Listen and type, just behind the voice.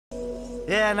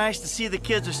Yeah, nice to see the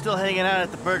kids are still hanging out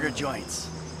at the burger joints.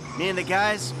 Me and the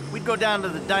guys, we'd go down to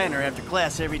the diner after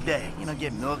class every day. You know,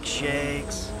 get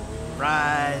milkshakes,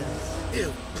 fries.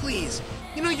 Ew, please.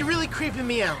 You know, you're really creeping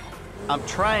me out. I'm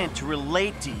trying to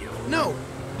relate to you. No,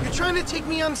 you're trying to take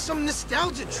me on some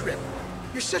nostalgia trip.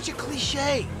 You're such a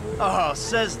cliche. Oh,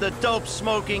 says the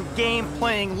dope-smoking,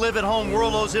 game-playing, live-at-home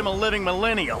world owes him a living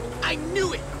millennial. I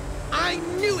knew it! I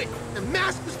knew it! The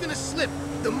mask was gonna slip.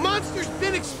 The monster's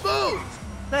been exposed!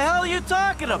 The hell are you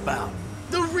talking about?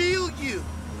 The real you.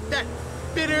 That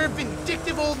bitter,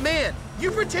 vindictive old man.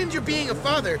 You pretend you're being a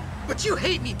father, but you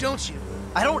hate me, don't you?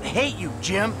 I don't hate you,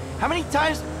 Jim. How many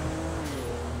times...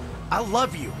 I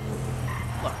love you.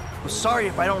 Look, I'm sorry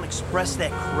if I don't express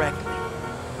that correctly,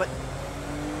 but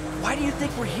why do you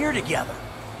think we're here together?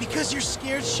 Because you're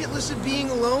scared shitless of being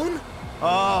alone?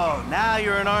 Oh, now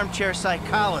you're an armchair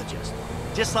psychologist,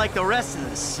 just like the rest of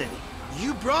this city.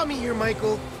 You brought me here,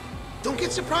 Michael. Don't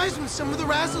get surprised when some of the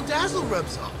razzle-dazzle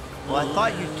rubs off. Well, I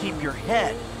thought you'd keep your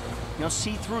head. You know,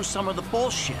 see through some of the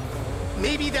bullshit.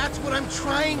 Maybe that's what I'm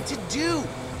trying to do.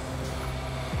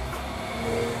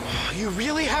 You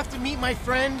really have to meet my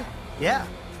friend? Yeah,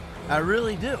 I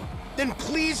really do. Then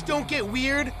please don't get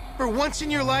weird. For once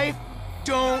in your life,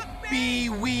 don't be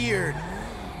weird.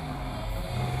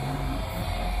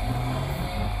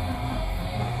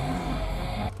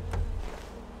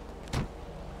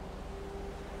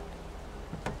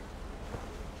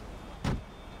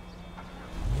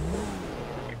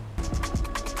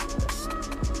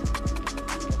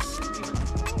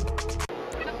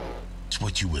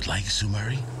 What you would like,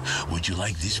 Sumari? Would you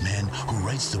like this man who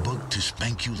writes the book to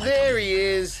spank you like There he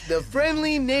is, the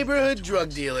friendly neighborhood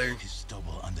drug dealer. his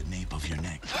stubble on the nape of your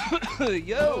neck?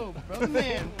 Yo, Brother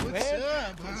man, what's man.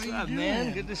 up? What's up,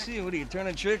 man? Good to see you. What are you,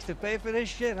 turning tricks to pay for this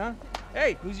shit, huh?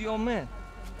 Hey, who's the old man?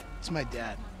 It's my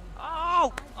dad.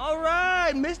 Oh, all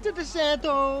right, Mr.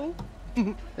 DeSanto.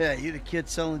 Yeah, you the kid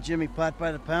selling Jimmy pot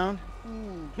by the pound?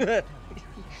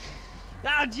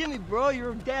 Ah, Jimmy, bro,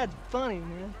 your dad's funny,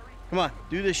 man. Come on,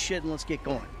 do this shit and let's get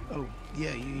going. Oh,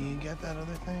 yeah, you got that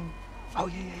other thing? Oh,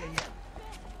 yeah.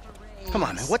 Come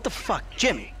on, man, what the fuck?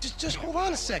 Jimmy! Just hold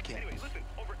on a second.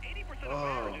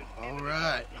 Oh, all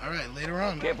right, later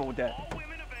on. Careful with that.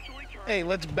 Hey,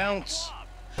 let's bounce.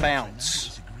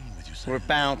 Bounce. We're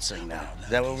bouncing now. Is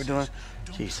that what we're doing?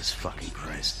 Jesus fucking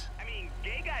Christ. I mean,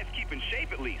 gay guys keep in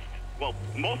shape at least. Well,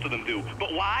 most of them do.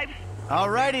 But wives?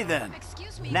 Alrighty then.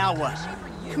 Now what?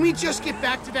 Can we just get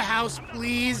back to the house,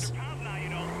 please? Now, you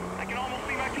know, I can almost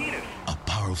see my penis. A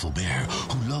powerful bear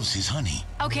who loves his honey.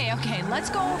 Okay, let's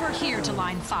go over here to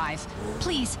line 5.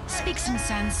 Please, speak some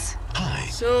sense. Hi.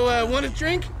 So, want a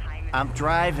drink? I'm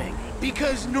driving.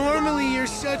 Because normally you're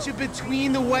such a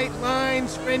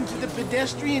between-the-white-lines,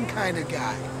 friend-to-the-pedestrian kind of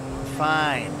guy.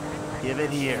 Fine. Give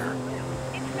it here.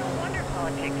 It's no wonder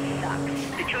politics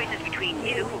sucks. The choices between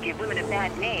you, who give women a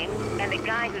bad name, and the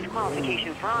guy whose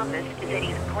qualification for office is that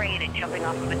he's great at jumping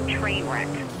off of a train wreck.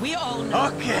 We all know.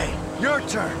 Okay, your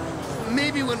turn.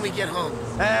 Maybe when we get home.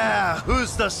 Ah,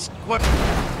 who's the square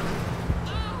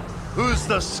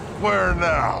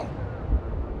now?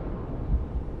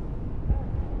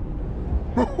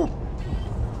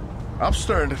 I'm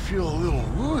starting to feel a little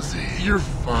woozy. You're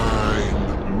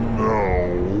fine.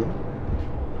 No.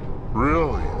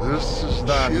 Really, this is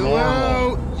not Chill normal.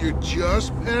 out. You're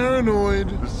just paranoid.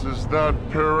 This is not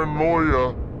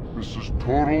paranoia. This is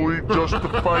totally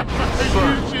justified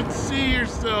concern. You should see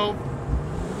yourself.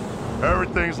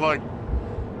 Everything's like,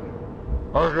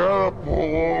 I gotta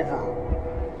pull over.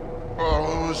 Oh,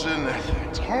 what was in that thing?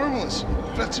 It's harmless.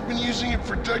 Vets have been using it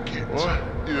for decades. What?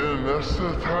 You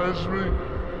anesthetize me?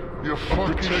 You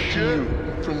fucking Protect shit.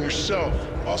 you from yourself.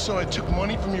 Also, I took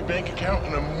money from your bank account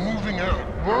and I'm moving out.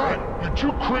 What? You're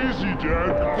too crazy,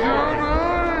 Dad.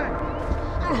 Jimmy!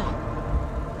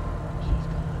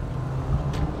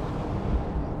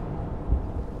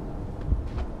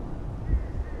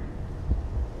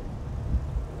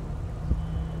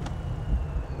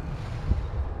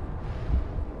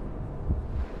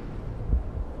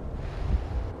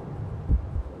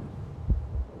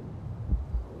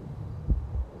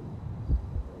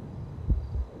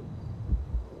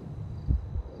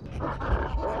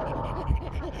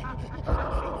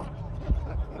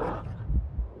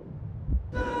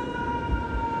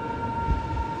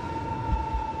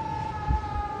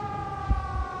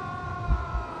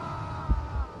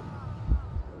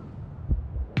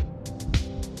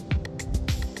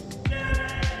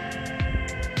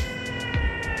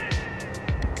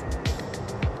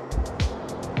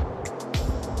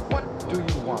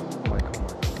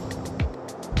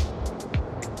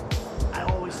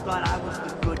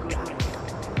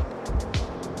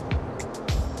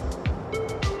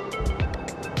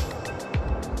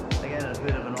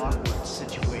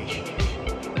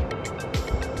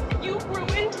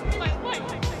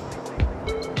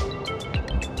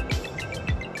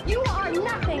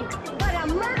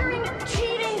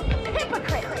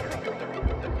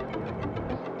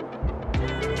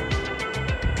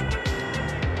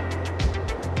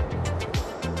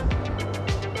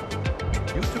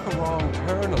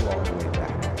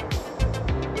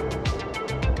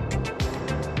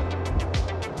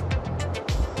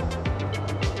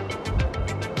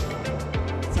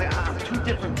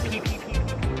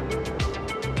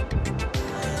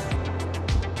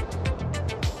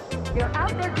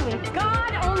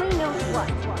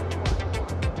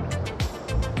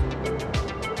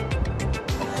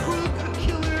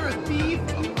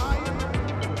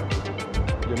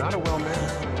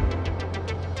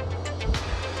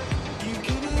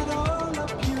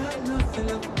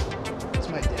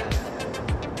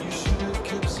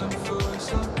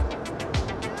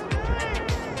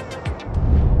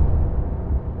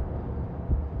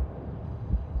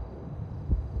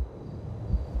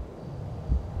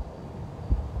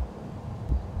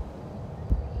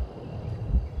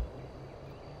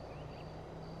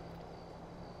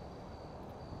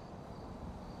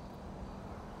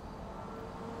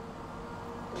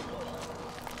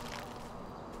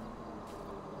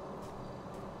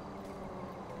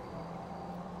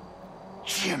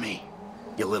 Jimmy,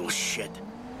 you little shit.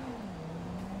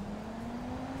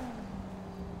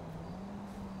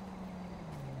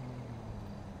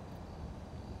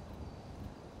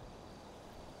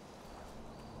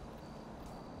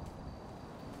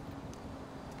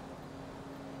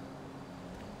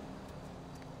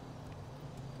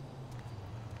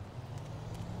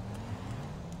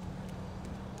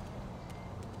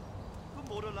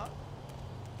 모르나?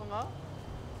 형아?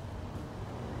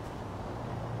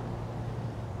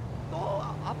 너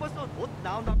아파서 못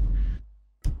나온다.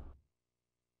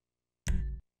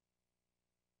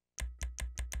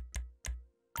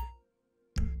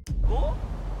 뭐?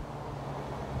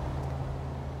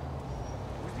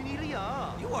 무슨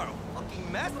일이야? You are a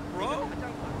fucking mess, bro.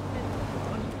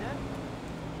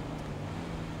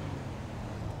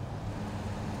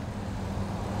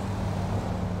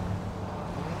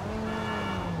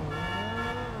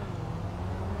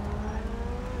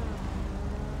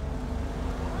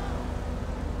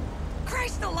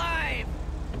 Christ alive!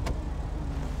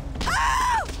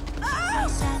 Oh! Oh!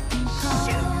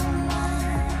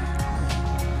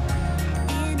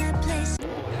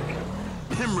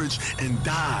 Hemorrhage and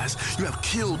dies. You have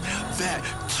killed that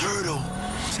turtle.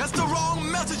 That's the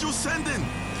wrong message you're sending.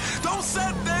 Don't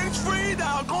set things free that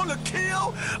are going to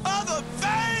kill other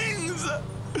things.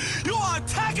 You are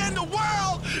attacking the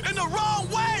world in the wrong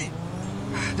way.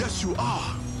 Yes, you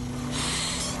are.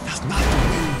 That's not the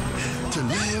way to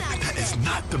live. That is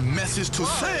not the message to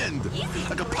send.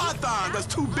 Like a python that's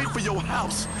too big for your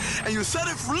house, and you set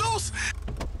it loose.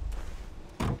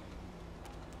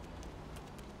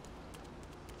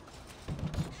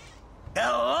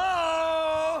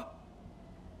 Hello?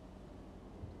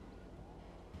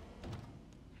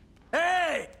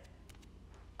 Hey!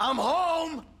 I'm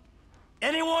home!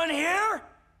 Anyone here?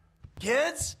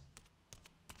 Kids?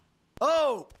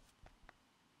 Oh!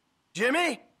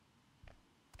 Jimmy?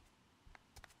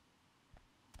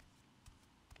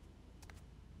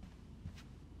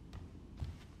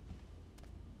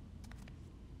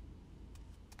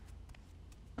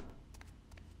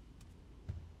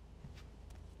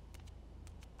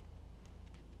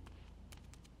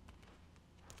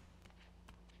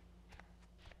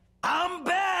 I'm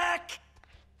back!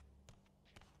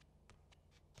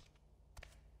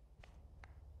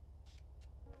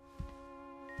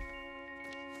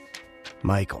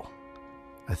 Michael,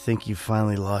 I think you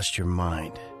finally lost your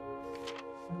mind.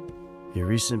 Your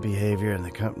recent behavior and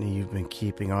the company you've been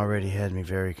keeping already had me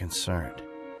very concerned.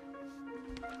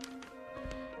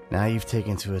 Now you've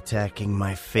taken to attacking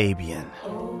my Fabian,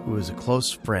 who is a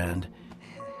close friend,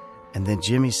 and then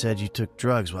Jimmy said you took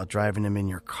drugs while driving him in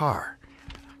your car.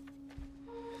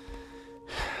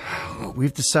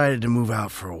 We've decided to move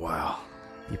out for a while.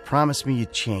 You promised me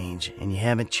you'd change, and you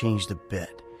haven't changed a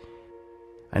bit.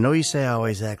 I know you say I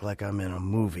always act like I'm in a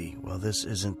movie. Well, this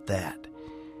isn't that.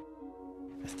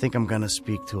 I think I'm gonna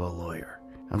speak to a lawyer.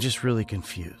 I'm just really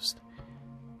confused.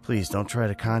 Please don't try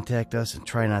to contact us and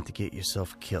try not to get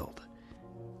yourself killed.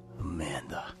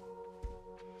 Amanda.